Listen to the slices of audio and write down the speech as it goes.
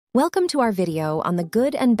Welcome to our video on the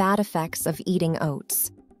good and bad effects of eating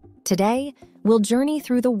oats. Today, we'll journey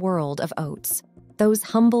through the world of oats, those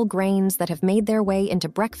humble grains that have made their way into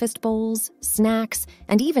breakfast bowls, snacks,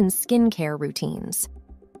 and even skincare routines.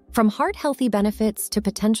 From heart-healthy benefits to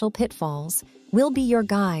potential pitfalls, we'll be your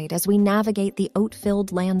guide as we navigate the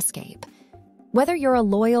oat-filled landscape. Whether you're a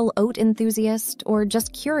loyal oat enthusiast or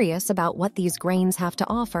just curious about what these grains have to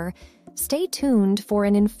offer, stay tuned for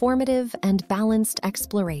an informative and balanced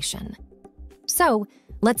exploration. So,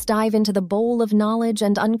 let's dive into the bowl of knowledge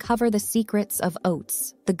and uncover the secrets of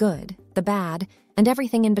oats, the good, the bad, and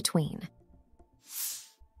everything in between.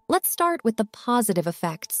 Let's start with the positive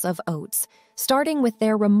effects of oats, starting with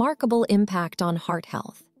their remarkable impact on heart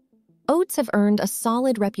health. Oats have earned a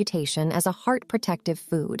solid reputation as a heart-protective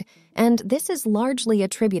food, and this is largely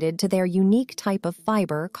attributed to their unique type of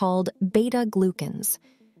fiber called beta-glucans.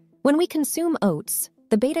 When we consume oats,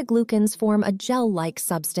 the beta-glucans form a gel-like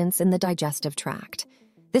substance in the digestive tract.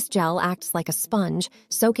 This gel acts like a sponge,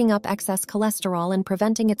 soaking up excess cholesterol and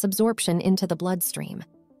preventing its absorption into the bloodstream.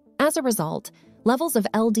 As a result, levels of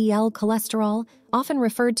LDL cholesterol, often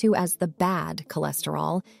referred to as the bad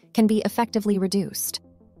cholesterol, can be effectively reduced.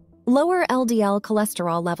 Lower LDL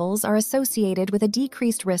cholesterol levels are associated with a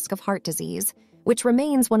decreased risk of heart disease, which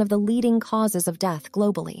remains one of the leading causes of death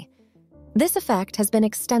globally. This effect has been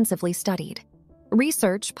extensively studied.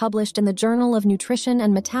 Research published in the Journal of Nutrition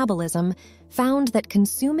and Metabolism found that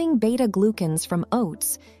consuming beta-glucans from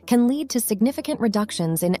oats can lead to significant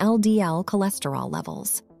reductions in LDL cholesterol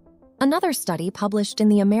levels. Another study published in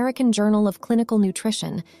the American Journal of Clinical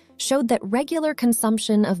Nutrition showed that regular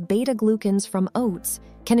consumption of beta-glucans from oats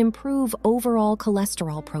can improve overall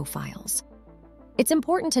cholesterol profiles. It's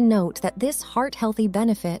important to note that this heart-healthy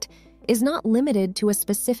benefit is not limited to a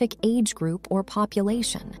specific age group or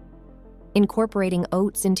population. Incorporating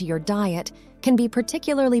oats into your diet can be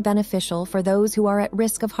particularly beneficial for those who are at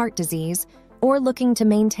risk of heart disease or looking to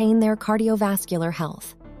maintain their cardiovascular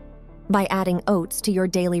health. By adding oats to your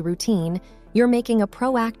daily routine, you're making a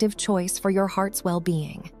proactive choice for your heart's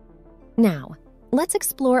well-being. Now, let's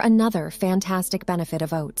explore another fantastic benefit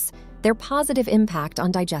of oats, their positive impact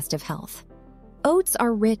on digestive health. Oats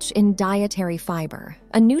are rich in dietary fiber,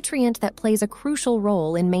 a nutrient that plays a crucial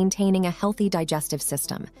role in maintaining a healthy digestive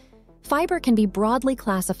system. Fiber can be broadly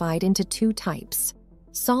classified into two types: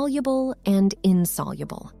 soluble and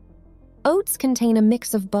insoluble. Oats contain a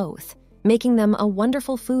mix of both, making them a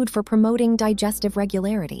wonderful food for promoting digestive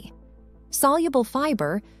regularity. Soluble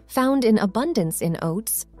fiber, found in abundance in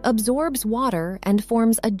oats, absorbs water and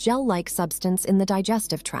forms a gel-like substance in the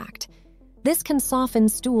digestive tract. This can soften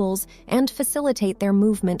stools and facilitate their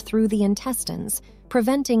movement through the intestines,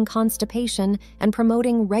 preventing constipation and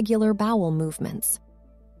promoting regular bowel movements.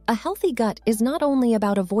 A healthy gut is not only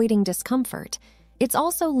about avoiding discomfort, it's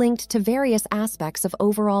also linked to various aspects of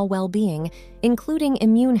overall well-being, including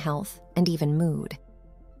immune health and even mood.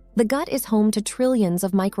 The gut is home to trillions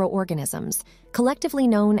of microorganisms, collectively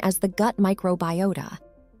known as the gut microbiota.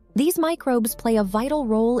 These microbes play a vital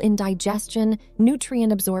role in digestion,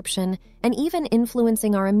 nutrient absorption, and even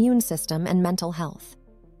influencing our immune system and mental health.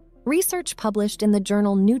 Research published in the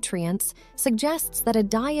journal Nutrients suggests that a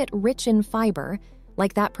diet rich in fiber,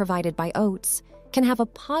 like that provided by oats, can have a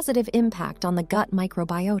positive impact on the gut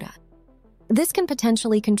microbiota. This can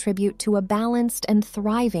potentially contribute to a balanced and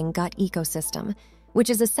thriving gut ecosystem, which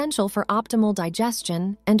is essential for optimal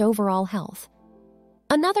digestion and overall health.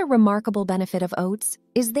 Another remarkable benefit of oats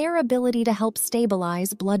is their ability to help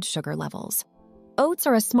stabilize blood sugar levels. Oats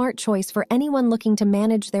are a smart choice for anyone looking to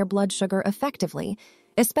manage their blood sugar effectively,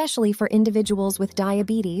 especially for individuals with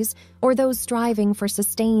diabetes or those striving for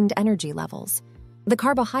sustained energy levels. The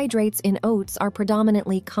carbohydrates in oats are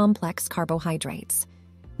predominantly complex carbohydrates.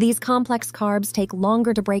 These complex carbs take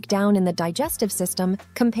longer to break down in the digestive system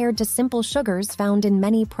compared to simple sugars found in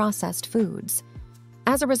many processed foods.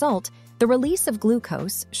 As a result, the release of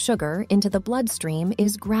glucose, sugar, into the bloodstream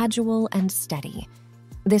is gradual and steady.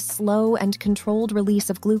 This slow and controlled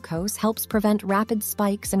release of glucose helps prevent rapid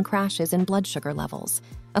spikes and crashes in blood sugar levels,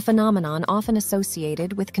 a phenomenon often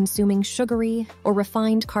associated with consuming sugary or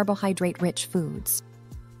refined carbohydrate-rich foods.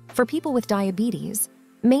 For people with diabetes,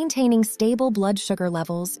 maintaining stable blood sugar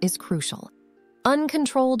levels is crucial.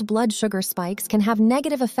 Uncontrolled blood sugar spikes can have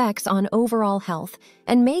negative effects on overall health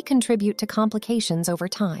and may contribute to complications over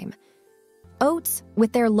time. Oats,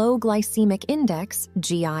 with their low glycemic index,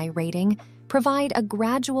 GI rating, provide a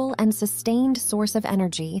gradual and sustained source of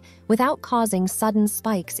energy without causing sudden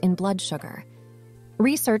spikes in blood sugar.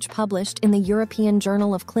 Research published in the European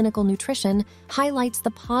Journal of Clinical Nutrition highlights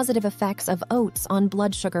the positive effects of oats on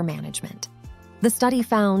blood sugar management. The study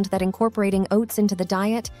found that incorporating oats into the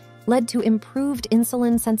diet led to improved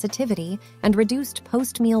insulin sensitivity and reduced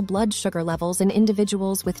post-meal blood sugar levels in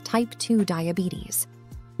individuals with type 2 diabetes.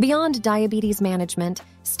 Beyond diabetes management,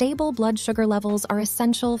 stable blood sugar levels are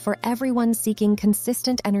essential for everyone seeking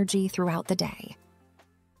consistent energy throughout the day.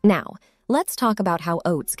 Now, let's talk about how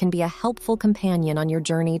oats can be a helpful companion on your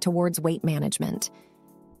journey towards weight management.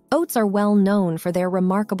 Oats are well known for their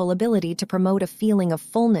remarkable ability to promote a feeling of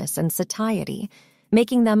fullness and satiety,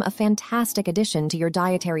 making them a fantastic addition to your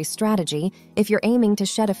dietary strategy if you're aiming to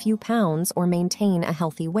shed a few pounds or maintain a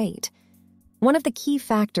healthy weight. One of the key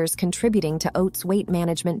factors contributing to oats' weight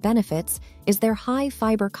management benefits is their high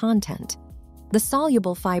fiber content. The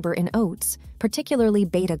soluble fiber in oats, particularly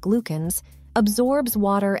beta-glucans, absorbs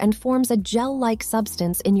water and forms a gel-like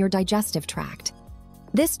substance in your digestive tract.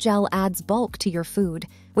 This gel adds bulk to your food,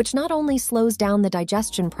 which not only slows down the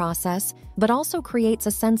digestion process, but also creates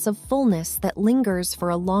a sense of fullness that lingers for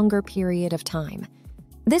a longer period of time.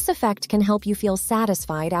 This effect can help you feel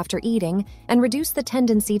satisfied after eating and reduce the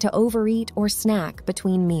tendency to overeat or snack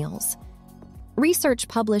between meals. Research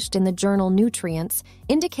published in the journal Nutrients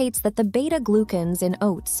indicates that the beta-glucans in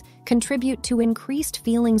oats contribute to increased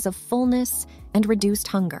feelings of fullness and reduced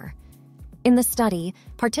hunger. In the study,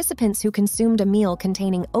 participants who consumed a meal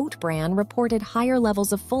containing oat bran reported higher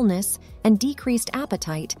levels of fullness and decreased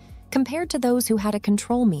appetite compared to those who had a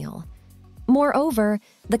control meal. Moreover,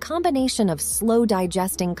 the combination of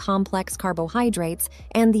slow-digesting complex carbohydrates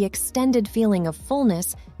and the extended feeling of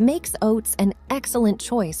fullness makes oats an excellent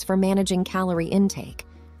choice for managing calorie intake.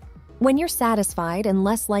 When you're satisfied and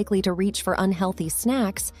less likely to reach for unhealthy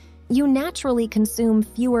snacks, you naturally consume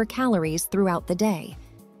fewer calories throughout the day.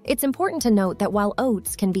 It's important to note that while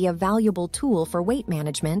oats can be a valuable tool for weight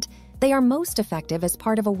management, they are most effective as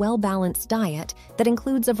part of a well-balanced diet that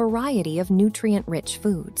includes a variety of nutrient-rich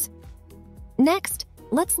foods. Next,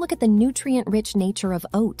 let's look at the nutrient-rich nature of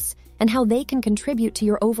oats and how they can contribute to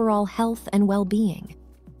your overall health and well-being.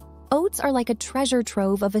 Oats are like a treasure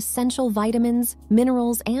trove of essential vitamins,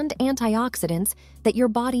 minerals, and antioxidants that your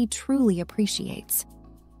body truly appreciates.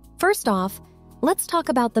 First off, let's talk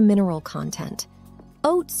about the mineral content.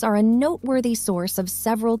 Oats are a noteworthy source of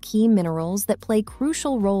several key minerals that play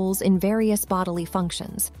crucial roles in various bodily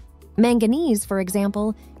functions. Manganese, for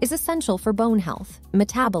example, is essential for bone health,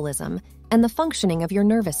 metabolism, and the functioning of your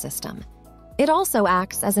nervous system. It also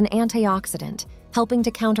acts as an antioxidant, helping to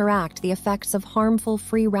counteract the effects of harmful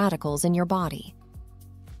free radicals in your body.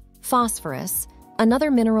 Phosphorus, another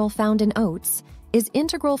mineral found in oats, is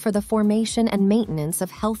integral for the formation and maintenance of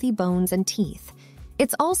healthy bones and teeth.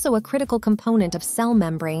 It's also a critical component of cell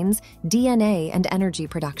membranes, DNA, and energy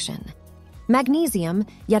production. Magnesium,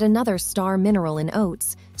 yet another star mineral in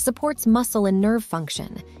oats, supports muscle and nerve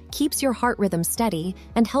function, keeps your heart rhythm steady,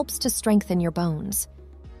 and helps to strengthen your bones.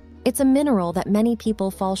 It's a mineral that many people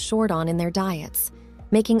fall short on in their diets,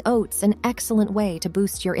 making oats an excellent way to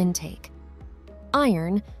boost your intake.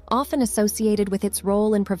 Iron, often associated with its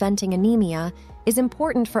role in preventing anemia, is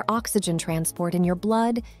important for oxygen transport in your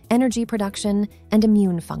blood, energy production, and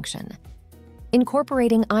immune function.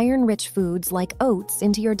 Incorporating iron-rich foods like oats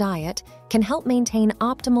into your diet can help maintain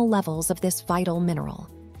optimal levels of this vital mineral.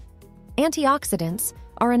 Antioxidants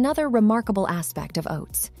are another remarkable aspect of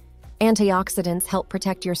oats. Antioxidants help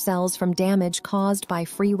protect your cells from damage caused by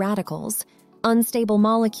free radicals, unstable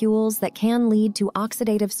molecules that can lead to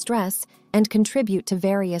oxidative stress and contribute to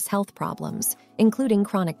various health problems, including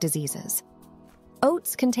chronic diseases.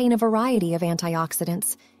 Oats contain a variety of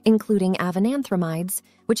antioxidants, including avenanthramides,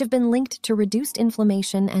 which have been linked to reduced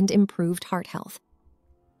inflammation and improved heart health.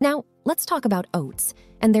 Now, let's talk about oats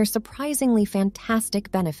and their surprisingly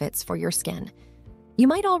fantastic benefits for your skin. You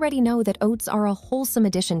might already know that oats are a wholesome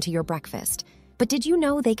addition to your breakfast, but did you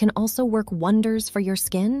know they can also work wonders for your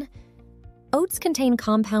skin? Oats contain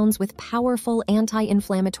compounds with powerful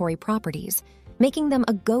anti-inflammatory properties, making them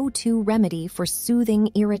a go-to remedy for soothing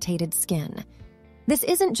irritated skin. This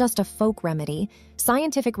isn't just a folk remedy,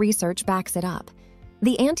 scientific research backs it up.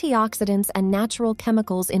 The antioxidants and natural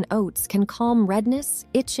chemicals in oats can calm redness,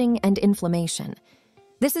 itching, and inflammation.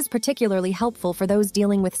 This is particularly helpful for those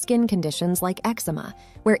dealing with skin conditions like eczema,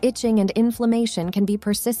 where itching and inflammation can be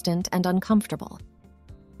persistent and uncomfortable.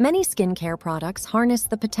 Many skincare products harness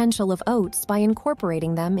the potential of oats by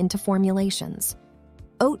incorporating them into formulations.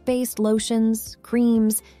 Oat-based lotions,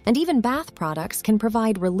 creams, and even bath products can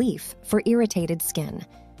provide relief for irritated skin.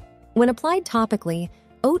 When applied topically,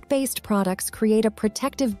 oat-based products create a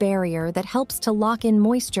protective barrier that helps to lock in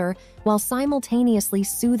moisture while simultaneously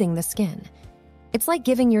soothing the skin. It's like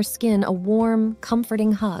giving your skin a warm,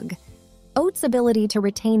 comforting hug. Oats' ability to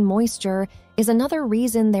retain moisture is another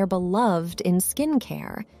reason they're beloved in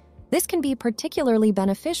skincare. This can be particularly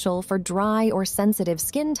beneficial for dry or sensitive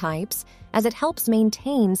skin types, as it helps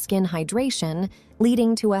maintain skin hydration,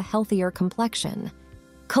 leading to a healthier complexion.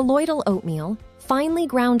 Colloidal oatmeal, finely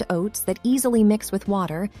ground oats that easily mix with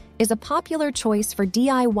water, is a popular choice for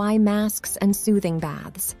DIY masks and soothing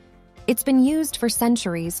baths. It's been used for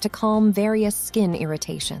centuries to calm various skin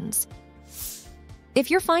irritations. If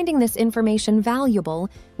you're finding this information valuable,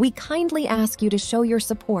 we kindly ask you to show your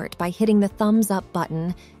support by hitting the thumbs up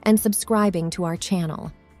button and subscribing to our channel.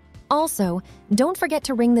 Also, don't forget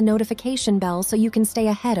to ring the notification bell so you can stay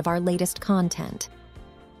ahead of our latest content.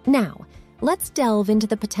 Now, let's delve into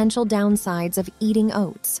the potential downsides of eating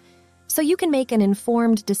oats, so you can make an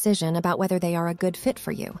informed decision about whether they are a good fit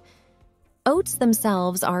for you. Oats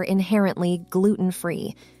themselves are inherently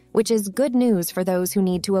gluten-free, which is good news for those who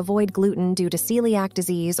need to avoid gluten due to celiac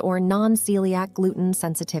disease or non-celiac gluten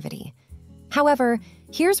sensitivity. However,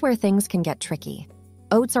 here's where things can get tricky.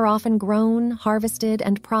 Oats are often grown, harvested,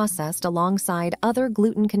 and processed alongside other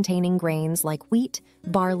gluten-containing grains like wheat,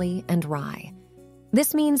 barley, and rye.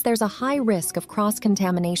 This means there's a high risk of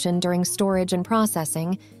cross-contamination during storage and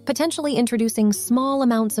processing, potentially introducing small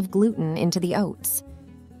amounts of gluten into the oats.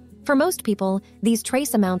 For most people, these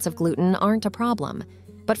trace amounts of gluten aren't a problem,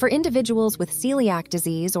 but for individuals with celiac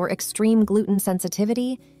disease or extreme gluten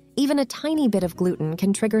sensitivity, even a tiny bit of gluten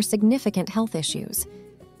can trigger significant health issues.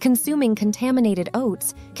 Consuming contaminated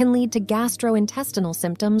oats can lead to gastrointestinal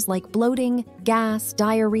symptoms like bloating, gas,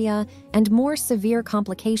 diarrhea, and more severe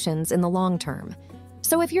complications in the long term.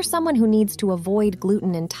 So if you're someone who needs to avoid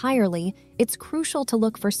gluten entirely, it's crucial to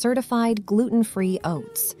look for certified gluten-free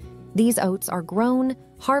oats. These oats are grown,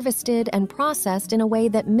 harvested, and processed in a way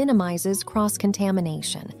that minimizes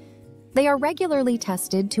cross-contamination. They are regularly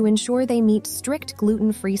tested to ensure they meet strict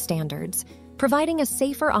gluten-free standards, providing a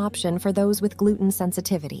safer option for those with gluten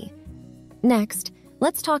sensitivity. Next,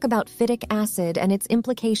 let's talk about phytic acid and its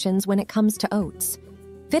implications when it comes to oats.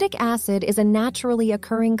 Phytic acid is a naturally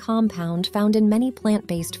occurring compound found in many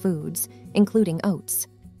plant-based foods, including oats.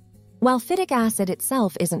 While phytic acid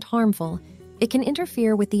itself isn't harmful, it can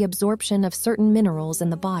interfere with the absorption of certain minerals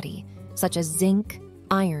in the body, such as zinc,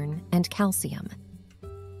 iron, and calcium.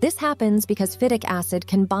 This happens because phytic acid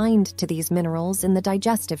can bind to these minerals in the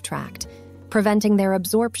digestive tract, preventing their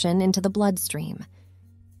absorption into the bloodstream.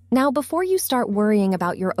 Now, before you start worrying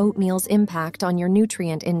about your oatmeal's impact on your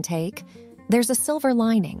nutrient intake, there's a silver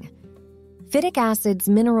lining. Phytic acid's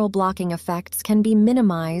mineral-blocking effects can be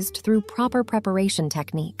minimized through proper preparation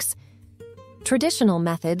techniques. Traditional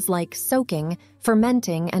methods like soaking,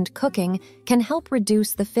 fermenting, and cooking can help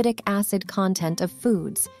reduce the phytic acid content of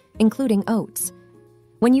foods, including oats.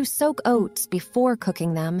 When you soak oats before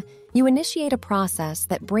cooking them, you initiate a process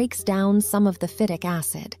that breaks down some of the phytic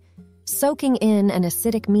acid. Soaking in an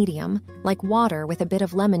acidic medium, like water with a bit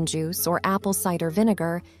of lemon juice or apple cider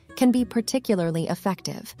vinegar, can be particularly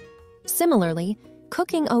effective. Similarly,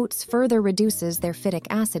 cooking oats further reduces their phytic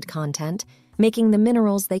acid content, making the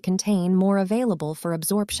minerals they contain more available for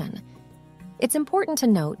absorption. It's important to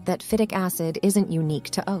note that phytic acid isn't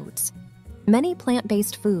unique to oats. Many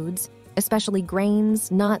plant-based foods, especially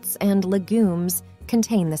grains, nuts, and legumes,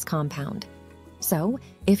 contain this compound. So,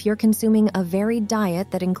 if you're consuming a varied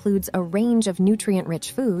diet that includes a range of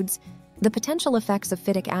nutrient-rich foods, the potential effects of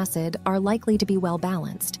phytic acid are likely to be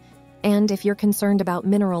well-balanced. And if you're concerned about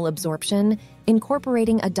mineral absorption,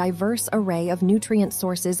 incorporating a diverse array of nutrient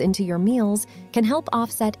sources into your meals can help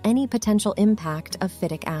offset any potential impact of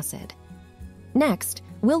phytic acid. Next,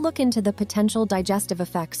 we'll look into the potential digestive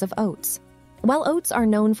effects of oats. While oats are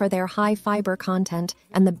known for their high fiber content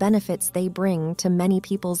and the benefits they bring to many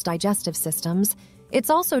people's digestive systems, it's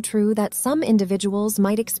also true that some individuals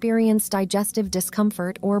might experience digestive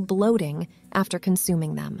discomfort or bloating after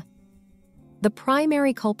consuming them. The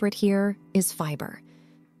primary culprit here is fiber.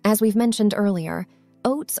 As we've mentioned earlier,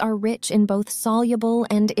 oats are rich in both soluble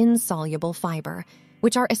and insoluble fiber,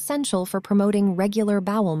 which are essential for promoting regular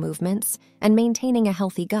bowel movements and maintaining a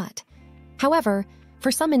healthy gut. However,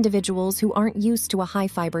 for some individuals who aren't used to a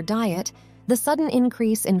high-fiber diet, the sudden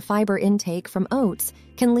increase in fiber intake from oats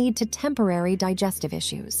can lead to temporary digestive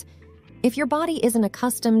issues. If your body isn't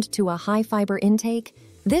accustomed to a high-fiber intake,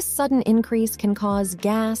 this sudden increase can cause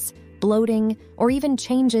gas, bloating, or even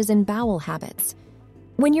changes in bowel habits.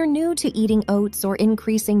 When you're new to eating oats or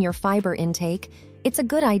increasing your fiber intake, it's a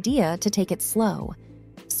good idea to take it slow.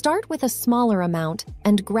 Start with a smaller amount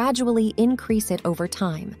and gradually increase it over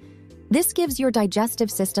time. This gives your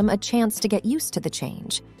digestive system a chance to get used to the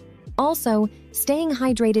change. Also, staying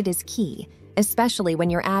hydrated is key, especially when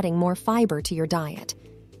you're adding more fiber to your diet.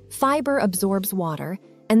 Fiber absorbs water,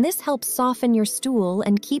 and this helps soften your stool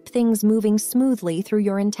and keep things moving smoothly through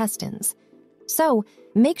your intestines. So,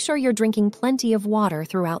 make sure you're drinking plenty of water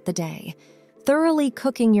throughout the day. Thoroughly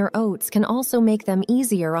cooking your oats can also make them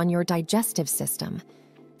easier on your digestive system.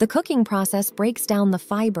 The cooking process breaks down the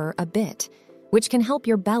fiber a bit, which can help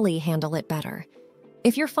your belly handle it better.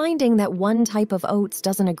 If you're finding that one type of oats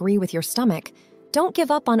doesn't agree with your stomach, don't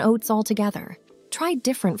give up on oats altogether. Try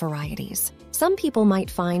different varieties. Some people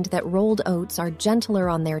might find that rolled oats are gentler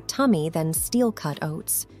on their tummy than steel-cut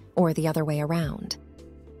oats, or the other way around.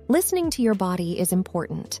 Listening to your body is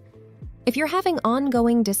important. If you're having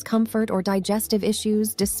ongoing discomfort or digestive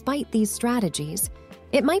issues despite these strategies,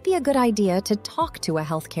 it might be a good idea to talk to a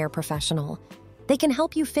healthcare professional. They can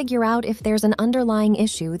help you figure out if there's an underlying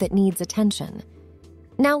issue that needs attention.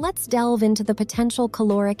 Now let's delve into the potential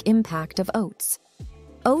caloric impact of oats.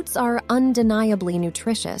 Oats are undeniably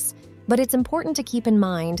nutritious, but it's important to keep in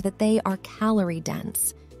mind that they are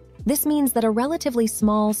calorie-dense. This means that a relatively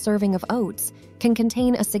small serving of oats can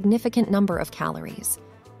contain a significant number of calories.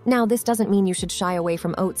 Now, this doesn't mean you should shy away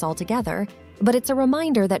from oats altogether, but it's a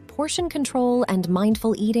reminder that portion control and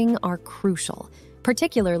mindful eating are crucial,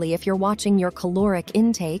 particularly if you're watching your caloric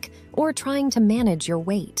intake or trying to manage your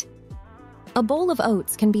weight. A bowl of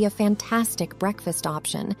oats can be a fantastic breakfast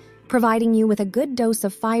option, providing you with a good dose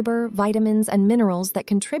of fiber, vitamins, and minerals that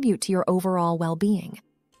contribute to your overall well-being.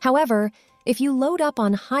 However, if you load up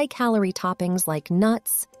on high-calorie toppings like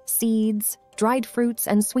nuts, seeds, dried fruits,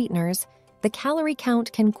 and sweeteners, the calorie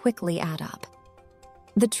count can quickly add up.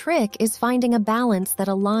 The trick is finding a balance that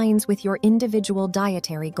aligns with your individual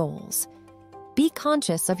dietary goals. Be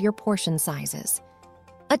conscious of your portion sizes.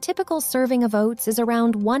 A typical serving of oats is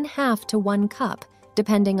around 1/2 to 1 cup,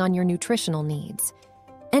 depending on your nutritional needs.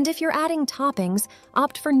 And if you're adding toppings,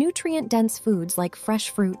 opt for nutrient-dense foods like fresh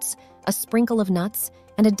fruits, a sprinkle of nuts,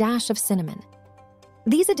 and a dash of cinnamon.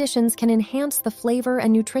 These additions can enhance the flavor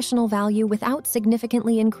and nutritional value without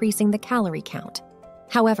significantly increasing the calorie count.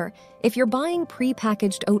 However, if you're buying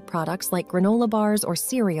pre-packaged oat products like granola bars or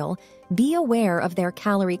cereal, be aware of their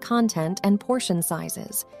calorie content and portion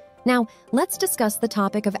sizes. Now, let's discuss the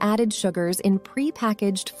topic of added sugars in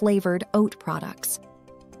pre-packaged flavored oat products.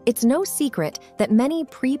 It's no secret that many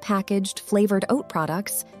pre-packaged flavored oat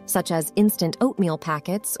products, such as instant oatmeal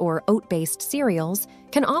packets or oat-based cereals,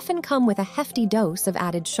 can often come with a hefty dose of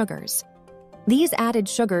added sugars. These added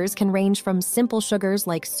sugars can range from simple sugars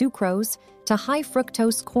like sucrose to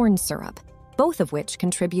high-fructose corn syrup, both of which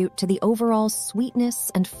contribute to the overall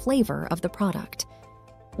sweetness and flavor of the product.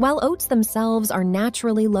 While oats themselves are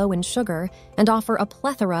naturally low in sugar and offer a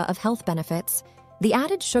plethora of health benefits, the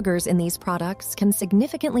added sugars in these products can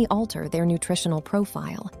significantly alter their nutritional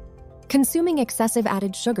profile. Consuming excessive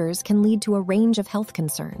added sugars can lead to a range of health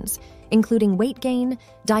concerns, including weight gain,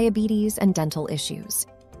 diabetes, and dental issues.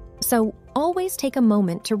 So, always take a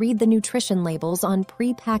moment to read the nutrition labels on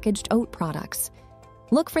pre-packaged oat products.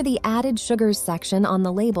 Look for the added sugars section on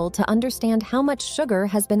the label to understand how much sugar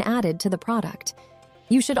has been added to the product.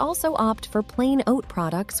 You should also opt for plain oat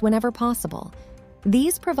products whenever possible.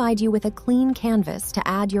 These provide you with a clean canvas to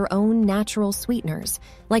add your own natural sweeteners,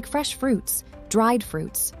 like fresh fruits, dried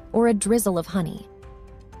fruits, or a drizzle of honey.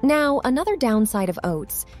 Now, another downside of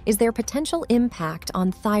oats is their potential impact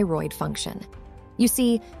on thyroid function. You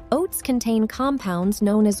see, oats contain compounds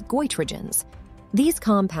known as goitrogens. These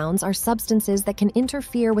compounds are substances that can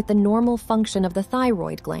interfere with the normal function of the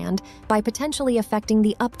thyroid gland by potentially affecting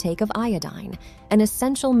the uptake of iodine, an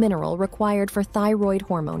essential mineral required for thyroid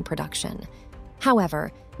hormone production.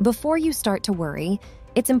 However, before you start to worry,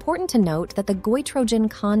 it's important to note that the goitrogen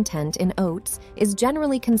content in oats is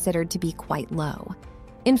generally considered to be quite low.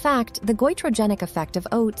 In fact, the goitrogenic effect of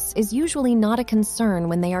oats is usually not a concern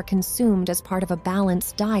when they are consumed as part of a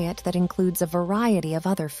balanced diet that includes a variety of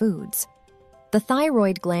other foods. The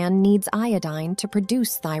thyroid gland needs iodine to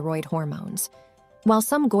produce thyroid hormones. While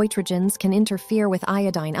some goitrogens can interfere with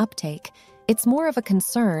iodine uptake, it's more of a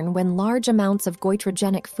concern when large amounts of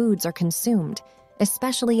goitrogenic foods are consumed,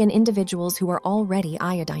 especially in individuals who are already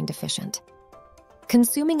iodine deficient.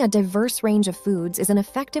 Consuming a diverse range of foods is an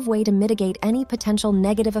effective way to mitigate any potential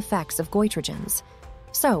negative effects of goitrogens.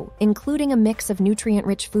 So, including a mix of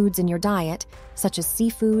nutrient-rich foods in your diet, such as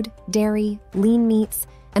seafood, dairy, lean meats,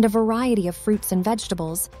 and a variety of fruits and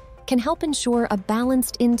vegetables, can help ensure a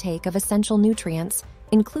balanced intake of essential nutrients,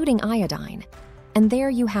 including iodine. And there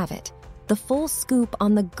you have it, the full scoop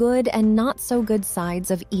on the good and not so good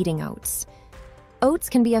sides of eating oats. Oats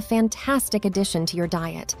can be a fantastic addition to your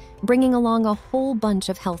diet, bringing along a whole bunch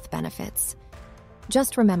of health benefits.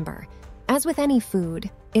 Just remember, as with any food,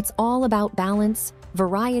 it's all about balance,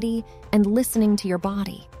 variety, and listening to your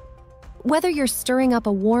body. Whether you're stirring up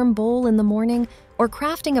a warm bowl in the morning or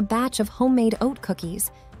crafting a batch of homemade oat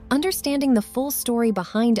cookies, understanding the full story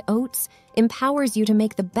behind oats empowers you to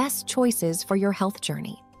make the best choices for your health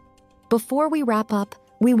journey. Before we wrap up,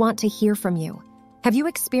 we want to hear from you. Have you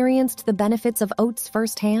experienced the benefits of oats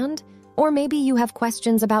firsthand? Or maybe you have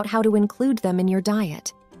questions about how to include them in your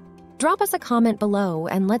diet. Drop us a comment below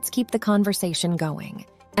and let's keep the conversation going.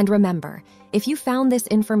 And remember, if you found this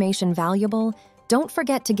information valuable, don't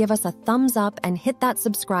forget to give us a thumbs up and hit that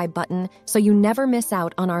subscribe button so you never miss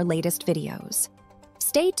out on our latest videos.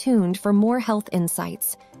 Stay tuned for more health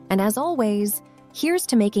insights, and as always, here's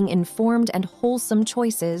to making informed and wholesome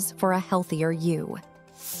choices for a healthier you.